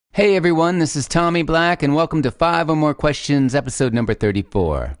Hey everyone, this is Tommy Black, and welcome to 5 or More Questions, episode number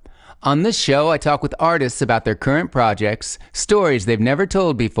 34. On this show, I talk with artists about their current projects, stories they've never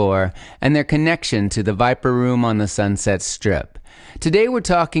told before, and their connection to the Viper Room on the Sunset Strip. Today we're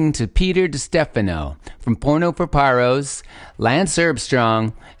talking to Peter DiStefano from Porno for Pyros, Lance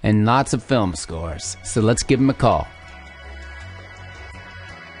Herbstrong, and lots of film scores. So let's give him a call.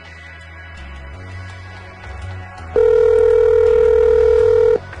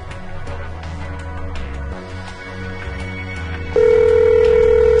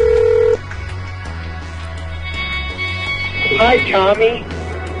 Hi, Tommy.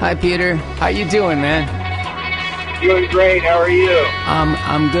 Hi Peter, how you doing, man? Doing great. How are you?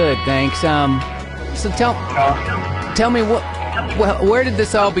 I'm good, thanks. So tell me where did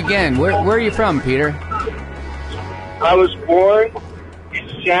this all begin? Where are you from, Peter? I was born in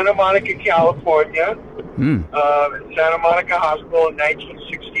Santa Monica, California, in Santa Monica Hospital in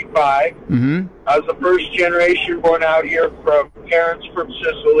 1965. Mm-hmm. I was the first generation born out here from parents from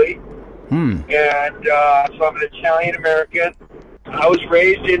Sicily. And so I'm an Italian American. I was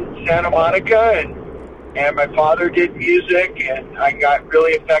raised in Santa Monica, and my father did music, and I got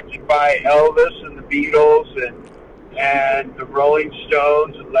really affected by Elvis and the Beatles and the Rolling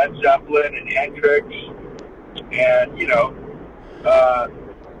Stones and Led Zeppelin and Hendrix and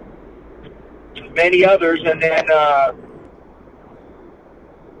many others. And then I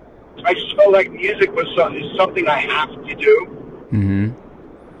just felt like music was something I have to do. Mm-hmm.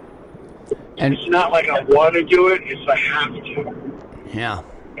 And it's not like I want to do it; it's I have to. Yeah.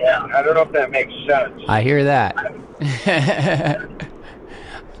 Yeah. I don't know if that makes sense. I hear that.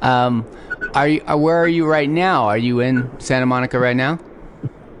 Where are you right now? Are you in Santa Monica right now?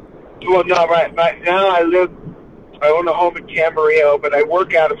 Well, no. Right now, I own a home in Camarillo, but I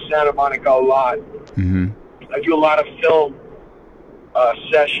work out of Santa Monica a lot. Mm-hmm. I do a lot of film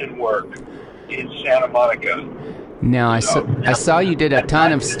session work in Santa Monica. Now, I saw you did a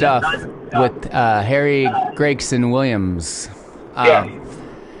ton of stuff with Harry Gregson-Williams. Yeah.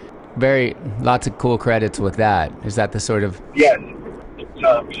 Lots of cool credits with that. Is that the sort of... Yes.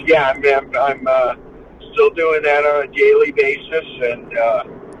 Yeah, I'm still doing that on a daily basis, and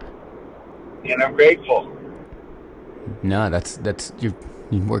I'm grateful. No, that's you're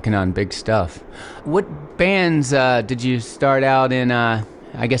working on big stuff. What bands did you start out in?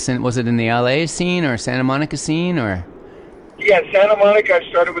 I guess was it in the LA scene or Santa Monica scene or? Yeah, Santa Monica. I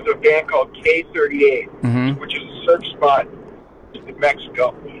started with a band called K38, mm-hmm. which is a surf spot in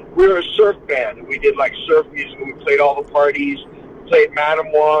Mexico. We were a surf band, and we did like surf music. We played all the parties. We played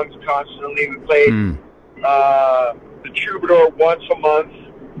Madame Wong's constantly. We played the Troubadour once a month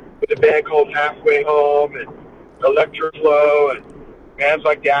with a band called Halfway Home and Electroflow and bands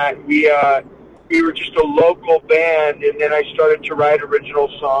like that. We were just a local band, and then I started to write original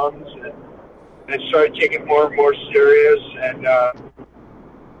songs, and I started taking more and more serious, and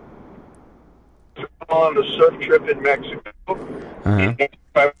on a surf trip in Mexico. Uh-huh. And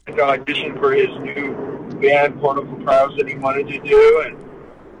I went to audition for his new band, Porno for Pyros, that he wanted to do,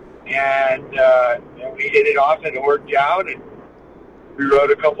 and we hit it off, and it worked out, and we wrote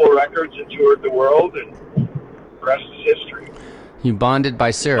a couple of records and toured the world, and the rest is history. You bonded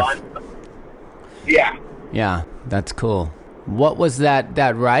by surf. Yeah. Yeah, that's cool. What was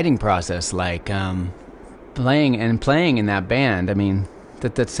that writing process like? Playing in that band. I mean,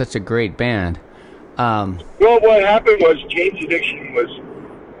 that's such a great band. Well, what happened was Jane's Addiction was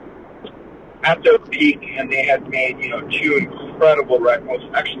at their peak, and they had made 2 incredible records,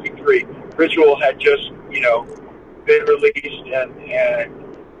 actually 3. Ritual had just been released,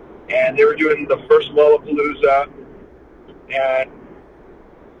 and they were doing the first Lollapalooza,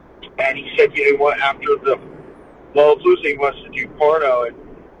 and he said, after the Lollapalooza, he wants to do Porno,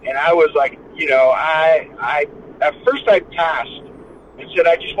 and I was like, I at first I passed and said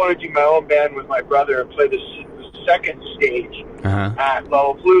I just want to do my own band with my brother and play the second stage at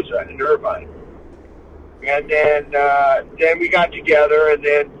Lollapalooza in Irvine, and then we got together, and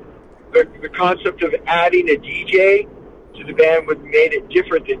then the concept of adding a DJ to the band made it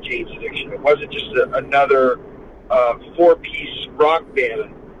different than Jane's Addiction. It wasn't just another 4-piece rock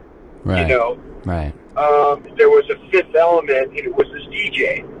band. Right. Right. There was a fifth element, and it was this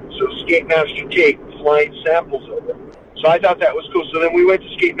DJ. So Skatemaster Tate flying samples over. So I thought that was cool. So then we went to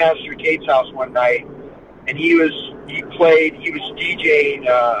Skatemaster Tate's house one night, and he was DJing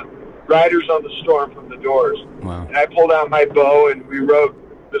Riders on the Storm from the Doors. Wow. And I pulled out my bow, and we wrote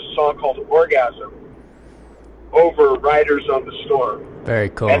this song called Orgasm over Riders on the Storm. Very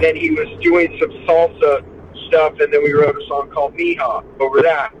cool. And then he was doing some salsa stuff, and then we wrote a song called Mija over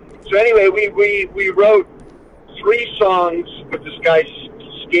that. So anyway, we wrote 3 songs with this guy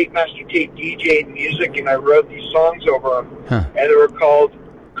Skatemaster Tate DJ'd music, and I wrote these songs over them. Huh. And they were called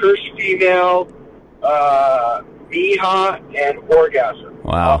Curse Female, Miha, and Orgasm.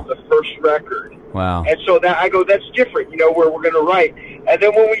 Wow. Off the first record. Wow. And so that I go, that's different, you know, where we're going to write. And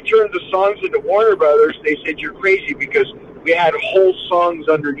then when we turned the songs into Warner Brothers, they said, you're crazy, because we had whole songs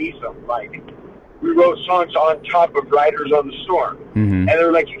underneath them. Like, we wrote songs on top of Riders on the Storm. Mm-hmm. And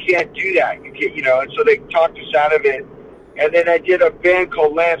they're like, you can't do that. You can't, you know, and so they talked us out of it. And then I did a band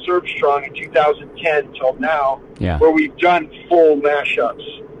called Lance Armstrong in 2010 till now, yeah. where we've done full mashups,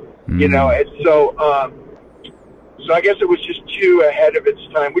 you know, and so, so I guess it was just too ahead of its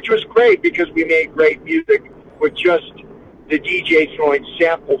time, which was great because we made great music with just the DJ throwing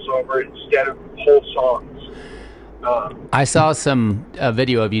samples over it instead of whole songs. I saw some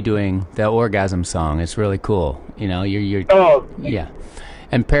video of you doing the Orgasm song. It's really cool. You know, you're oh yeah,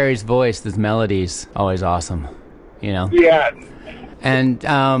 and Perry's voice, this melody's always awesome. You know. Yeah. And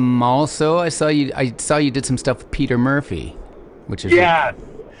also, I saw you did some stuff with Peter Murphy, which is yeah.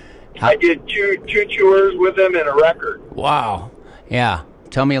 I did two tours with him and a record. Wow. Yeah.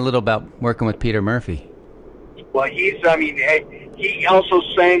 Tell me a little about working with Peter Murphy. Well, he also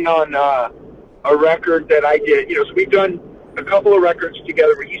sang on a record that I did. You know, so we've done a couple of records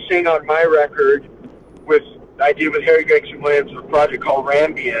together, but he sang on my record I did with Harry Gregson-Williams, a project called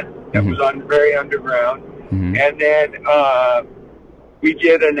Rambient that was on very underground. Mm-hmm. And then we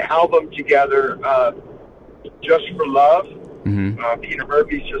did an album together, Just for Love. Mm-hmm. Peter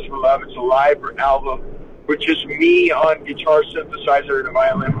Murphy's Just for Love. It's a live album with just me on guitar, synthesizer, and a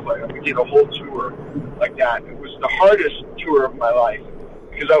violin player. We did a whole tour like that. It was the hardest tour of my life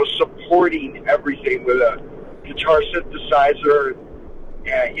because I was supporting everything with a guitar, synthesizer,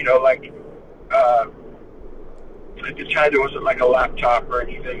 and, you know, like, at the time there wasn't like a laptop or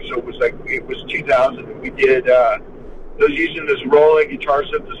anything, so it was 2000, and we did, I was using this rolling guitar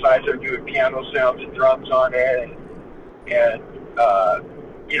synthesizer, doing piano sounds and drums on it, and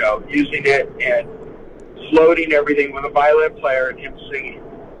you know, using it and floating everything with a violin player and him singing.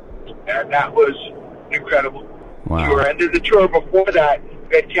 And that was an incredible tour. And then the tour before that,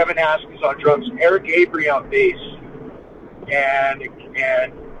 we had Kevin Haskins on drums, Eric Avery on bass, and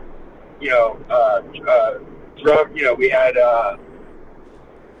you know, drum, you know, we had,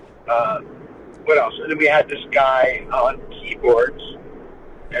 what else? And then we had this guy on keyboards.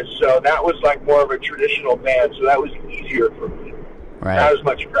 And so that was like more of a traditional band, so that was easier for me. Right. Not as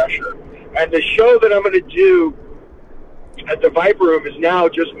much pressure. And the show that I'm going to do at the Viper Room is now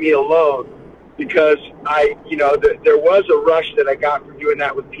just me alone because you know, there was a rush that I got from doing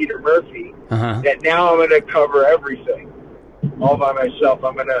that with Peter Murphy that now I'm going to cover everything all by myself.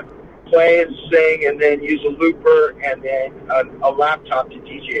 I'm going to play and sing and then use a looper and then a laptop to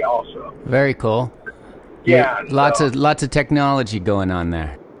DJ also. Very cool. Yeah. Lots of technology going on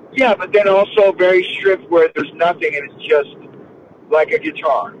there. Yeah, but then also very stripped where there's nothing and it's just like a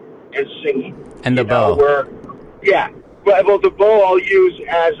guitar and singing. And the bow. Yeah. Well, the bow I'll use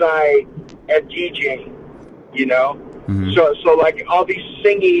as I am DJing, you know? Mm-hmm. So like I'll be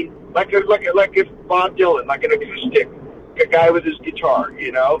singing like if Bob Dylan, like an acoustic, a guy with his guitar,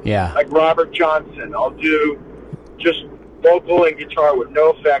 you know? Yeah. Like Robert Johnson. I'll do just vocal and guitar with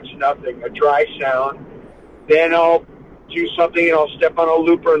no effects, nothing, a dry sound. Then I'll do something and I'll step on a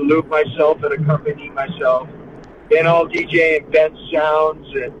looper and loop myself and accompany myself. Then I'll DJ and bend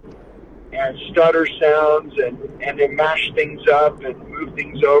sounds and stutter sounds and then mash things up and move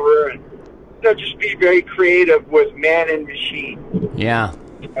things over and, you know, just be very creative with man and machine. Yeah.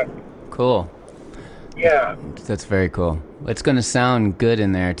 Cool. Yeah. That's very cool. It's going to sound good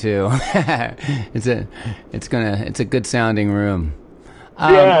in there too. It's a good sounding room.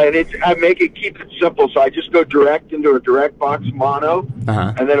 Yeah, and I keep it simple. So I just go direct into a direct box mono,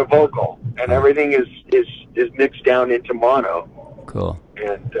 and then a vocal, and everything is mixed down into mono. Cool.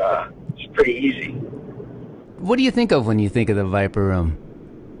 And it's pretty easy. What do you think of when you think of the Viper Room?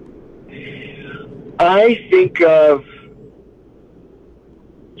 I think of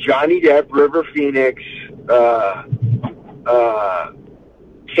Johnny Depp, River Phoenix,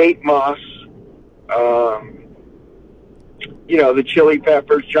 Kate Moss, you know, the Chili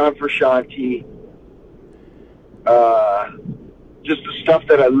Peppers, John Frusciante, just the stuff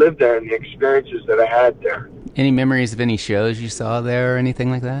that I lived there and the experiences that I had there. Any memories of any shows you saw there or anything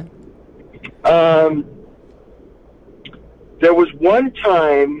like that? There was one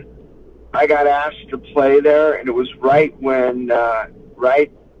time I got asked to play there, and it was right when,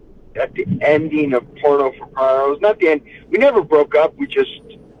 right at the ending of Porno for Pyros. Not the end. We never broke up. We just,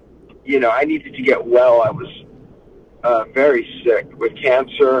 you know, I needed to get well. I was very sick with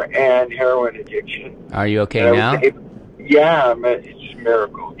cancer and heroin addiction. Are you okay now? Yeah, it's just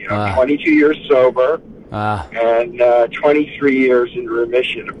miracle. 22 years sober, and 23 years in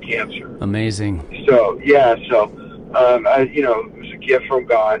remission of cancer. Amazing. So it was a gift from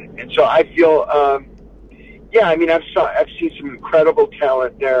God, and so I feel, I've seen some incredible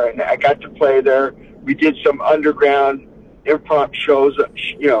talent there, and I got to play there. We did some underground improv shows.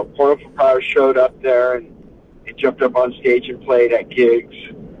 Porno for Pyros showed up there and jumped up on stage and played at gigs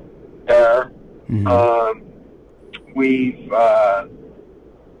there. Mm-hmm. We've I've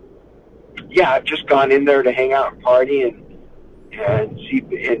just gone in there to hang out and party and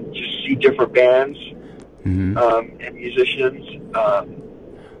just see different bands, mm-hmm. And musicians.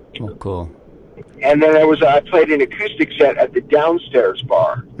 Cool. And then I played an acoustic set at the downstairs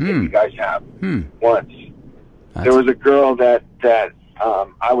bar that you guys have once. There was a girl that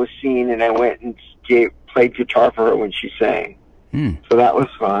I was seeing, and I went and played guitar for her when she sang. So that was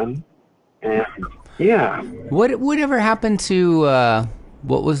fun. And yeah. Whatever happened to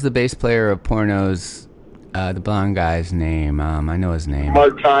what was the bass player of Porno's the blonde guy's name? I know his name.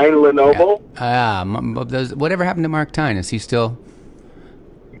 Martijn Lenoble. Whatever happened to Mark Tyne? Is he still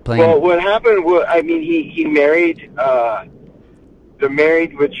playing? Well, what happened? He married the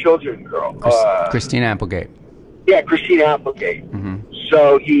Married with Children girl, Christine Applegate. Yeah, Christine Applegate. Mm-hmm.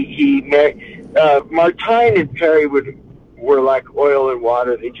 So he married Martijn and Perry were like oil and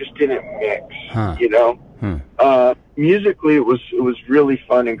water. They just didn't mix, musically, it was really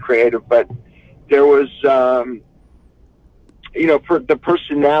fun and creative, but there was, the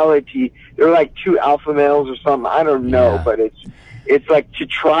personality. They're like two alpha males or something. I don't know, but it's like to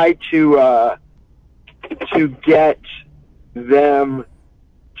try to get them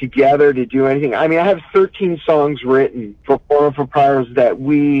together to do anything. I mean, I have 13 songs written for Porno for Pyros that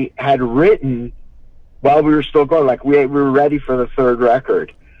we had written while we were still going. Like we were ready for the third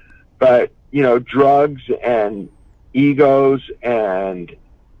record, but drugs and egos and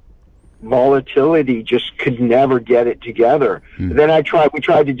volatility just could never get it together. Then we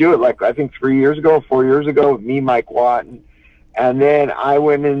tried to do it like I think 4 years ago with me, Mike Watt, and then I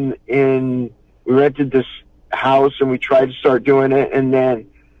went in we rented this house and we tried to start doing it, and then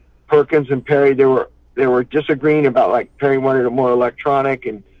Perkins and Perry, they were disagreeing about, like, Perry wanted it more electronic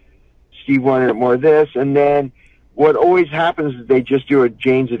and Steve wanted it more this, and then what always happens is they just do a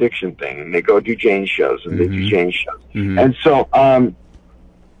Jane's Addiction thing, and they go do Jane's shows, and they do Jane's shows. And so,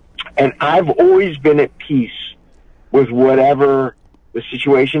 and I've always been at peace with whatever the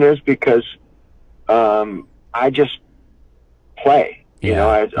situation is, because I just play.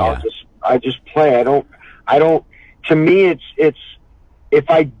 I just play. I don't. To me, it's if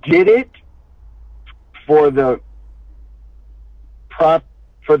I did it for the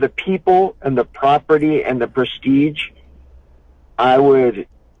people and the property and the prestige, I would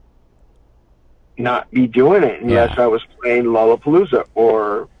not be doing it unless I was playing Lollapalooza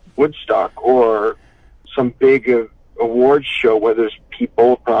or Woodstock or some big awards show where there's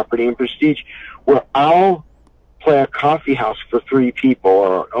people, property, and prestige, where I'll play a coffee house for 3 people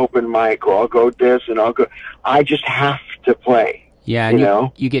or an open mic, or I'll go this and I'll go. I just have to play. Yeah,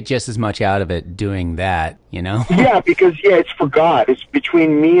 and you get just as much out of it doing that, Yeah, because it's for God. It's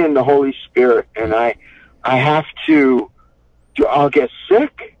between me and the Holy Spirit, and I have to. I'll get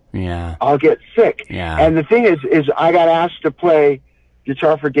sick. Yeah, I'll get sick. Yeah, and the thing is I got asked to play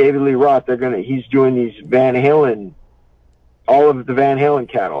guitar for David Lee Roth. He's doing these Van Halen, all of the Van Halen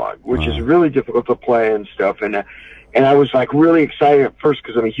catalog, which is really difficult to play and stuff. And I was like really excited at first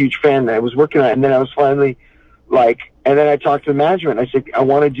because I'm a huge fan. And I was working on it, and then I was finally like, and then I talked to the management. I said, I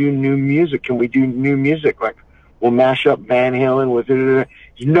want to do new music. Can we do new music? Like, we'll mash up Van Halen with it.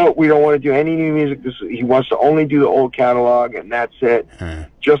 No, we don't want to do any new music. He wants to only do the old catalog, and that's it,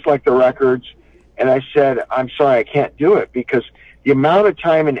 just like the records. And I said, I'm sorry, I can't do it, because the amount of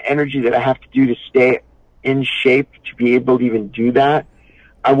time and energy that I have to do to stay in shape to be able to even do that,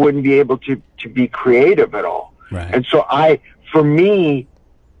 I wouldn't be able to be creative at all. Right. And so for me,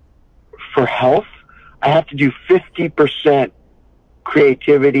 for health, I have to do 50%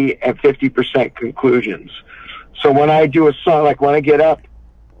 creativity and 50% conclusions. So when I do a song, like when I get up,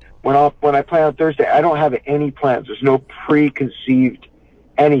 when I play on Thursday, I don't have any plans. There's no preconceived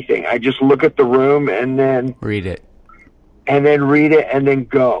anything. I just look at the room and then read it, and then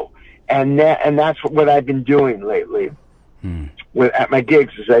go. And that's what I've been doing lately at my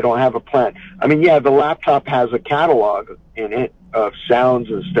gigs, is I don't have a plan. I mean, the laptop has a catalog in it of sounds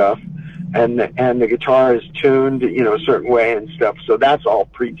and stuff, and the guitar is tuned, a certain way and stuff. So that's all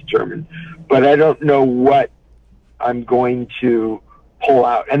predetermined. But I don't know what I'm going to pull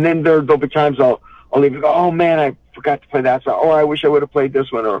out. And then there'll be times I'll even go, oh man, I forgot to play that song. Or I wish I would have played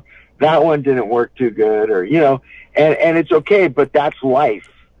this one, or that one didn't work too good, or and it's okay, but that's life.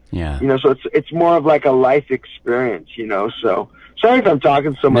 Yeah. You know, so it's more of like a life experience, you know. So sorry if I'm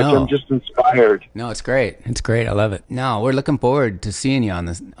talking so much. No. I'm just inspired. No, it's great. It's great. I love it. No, we're looking forward to seeing you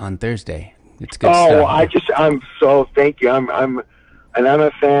on Thursday. It's good stuff. I'm so, thank you. I'm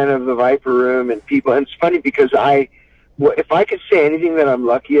a fan of the Viper Room and people. And it's funny because if I could say anything that I'm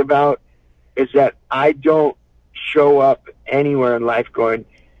lucky about, is that I don't show up anywhere in life going,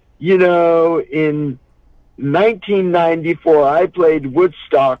 you know, in 1994 I played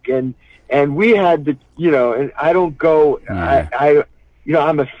Woodstock and we had the, you know, and I don't go, you know,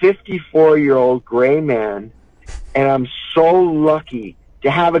 I'm a 54-year-old gray man and I'm so lucky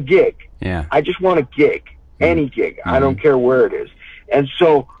to have a gig. Yeah. I just want a gig, any gig. I don't care where it is. And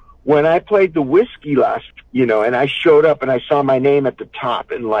so when I played the Whiskey last, you know, and I showed up and I saw my name at the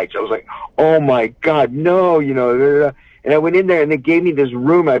top in lights, I was like, oh my God, no, you know, and I went in there and they gave me this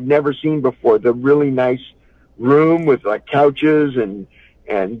room I've never seen before, the really nice room with like couches and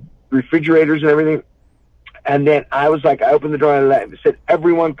refrigerators and everything. And then I was like, I opened the door and I said,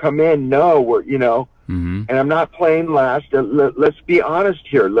 everyone come in. No, we're, you know, and I'm not playing last. Let's be honest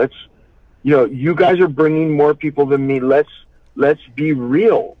here. Let's, you know, you guys are bringing more people than me. Let's be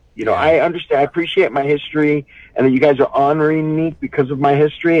real. You know, I understand, I appreciate my history and that you guys are honoring me because of my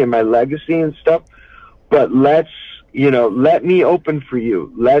history and my legacy and stuff. But let's, you know, let me open for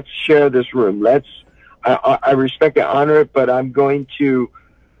you. Let's share this room. I respect and honor it, but I'm going to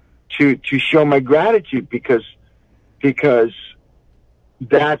show my gratitude because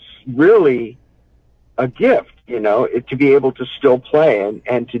that's really a gift, you know, to be able to still play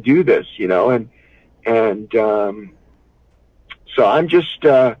and to do this, you know, and so I'm just,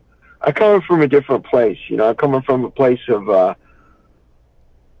 I come from a different place, you know, I'm coming from a place of,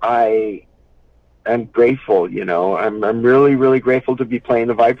 I am grateful, you know, I'm really, really grateful to be playing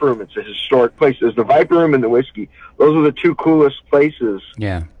the Viper Room. It's a historic place. There's the Viper Room and the Whiskey. Those are the two coolest places.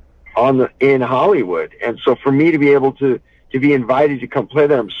 Yeah. In Hollywood. And so for me to be able to be invited to come play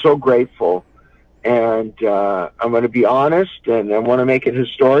there, I'm so grateful. And I'm going to be honest, and I want to make it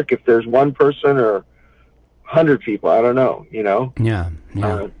historic. If there's one person or 100 people, I don't know, you know? Yeah.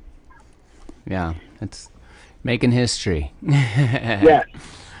 Yeah. It's making history. Yeah.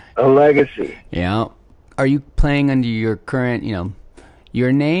 A legacy. Yeah. Are you playing under your current, you know,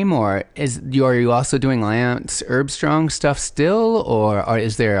 your name, or are you also doing Lance Herbstrong stuff still, or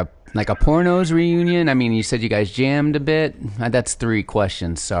is there a Pornos reunion? I mean, you said you guys jammed a bit. That's 3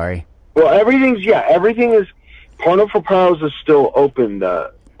 questions. Sorry. Well, everything is, Porno for Pyros is still open,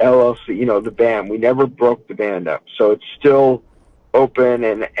 the LLC, you know, the band. We never broke the band up. So it's still open,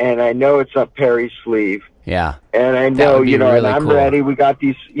 and I know it's up Perry's sleeve. Yeah. And I know, you know, really and I'm cool. ready. We got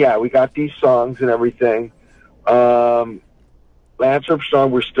these songs and everything. Lance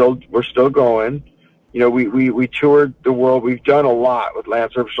Armstrong, we're still going. You know, we toured the world. We've done a lot with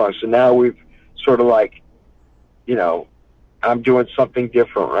Lance Armstrong. So now we've sort of like, you know, I'm doing something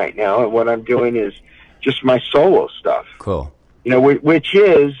different right now. And what I'm doing is just my solo stuff. Cool. You know, which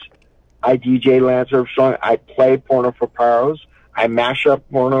is I DJ Lance Armstrong. I play Porno for Pyros. I mash up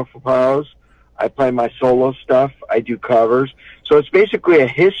Porno for Pyros. I play my solo stuff. I do covers. So it's basically a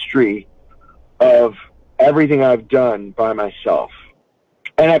history of everything I've done by myself.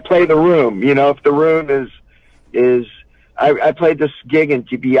 And I play the room, you know, if the room is I played this gig in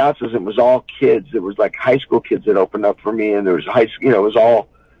Piazzas. It was all kids. It was like high school kids that opened up for me, and there was you know, it was all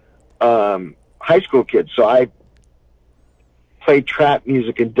high school kids. So I played trap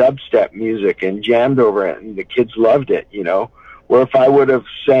music and dubstep music and jammed over it, and the kids loved it, you know. Where if I would have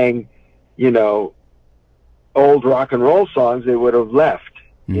sang, you know, old rock and roll songs, they would have left,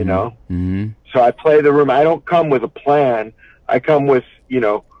 you know. So I play the room. I don't come with a plan. I come with, you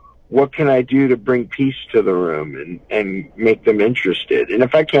know, what can I do to bring peace to the room and make them interested? And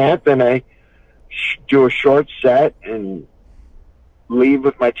if I can't, then I do a short set and leave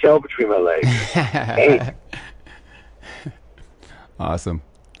with my tail between my legs. Hey. Awesome.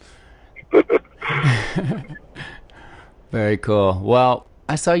 Very cool. Well,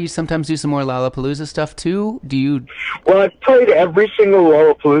 I saw you sometimes do some more Lollapalooza stuff too. Do you? Well, I've played every single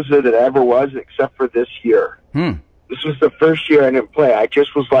Lollapalooza that ever was, except for this year. This was the first year I didn't play. I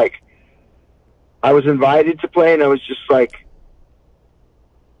just was like, I was invited to play, and I was just like,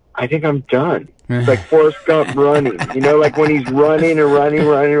 I think I'm done. It's like Forrest Gump running. You know, like when he's running and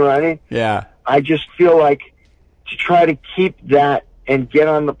running. Yeah. I just feel like to try to keep that and get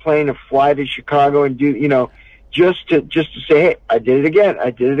on the plane and fly to Chicago and do, you know, just to say, hey, I did it again.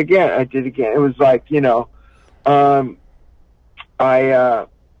 It was like, you know,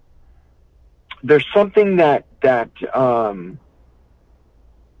 there's something that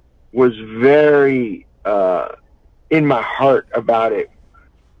was very in my heart about it,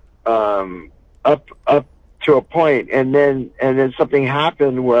 up to a point, and then something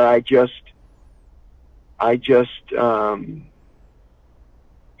happened where I just I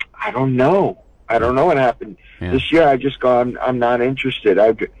don't know what happened. Yeah. This year I just gone, I'm not interested.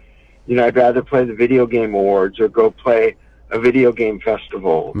 I'd rather play the video game awards or go play a video game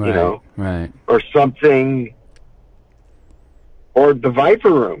festival, Right, you know, right. or something, or the Viper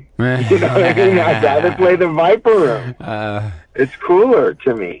Room. You know what I mean? I'd rather play the Viper Room. It's cooler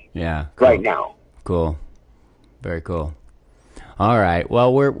to me. Yeah. Cool. Right now. Cool. Very cool. All right.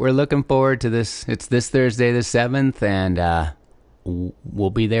 Well, we're looking forward to this. It's this Thursday, the 7th, and we'll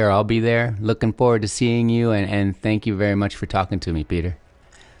be there. I'll be there. Looking forward to seeing you, and thank you very much for talking to me, Peter.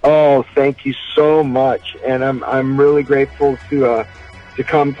 Oh, thank you so much, and I'm really grateful to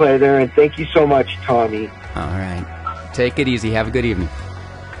come play there, and thank you so much, Tommy. All right. Take it easy. Have a good evening.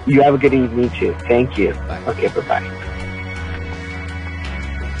 You have a good evening too. Thank you. Bye. Okay, bye-bye.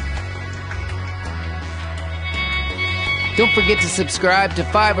 Don't forget to subscribe to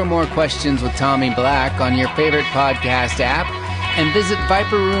 5 or More Questions with Tommy Black on your favorite podcast app, and visit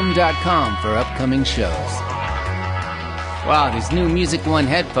viperroom.com for upcoming shows. Wow, these new Music One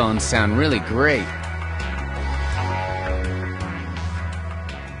headphones sound really great.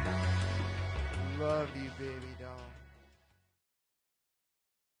 Love you, baby doll.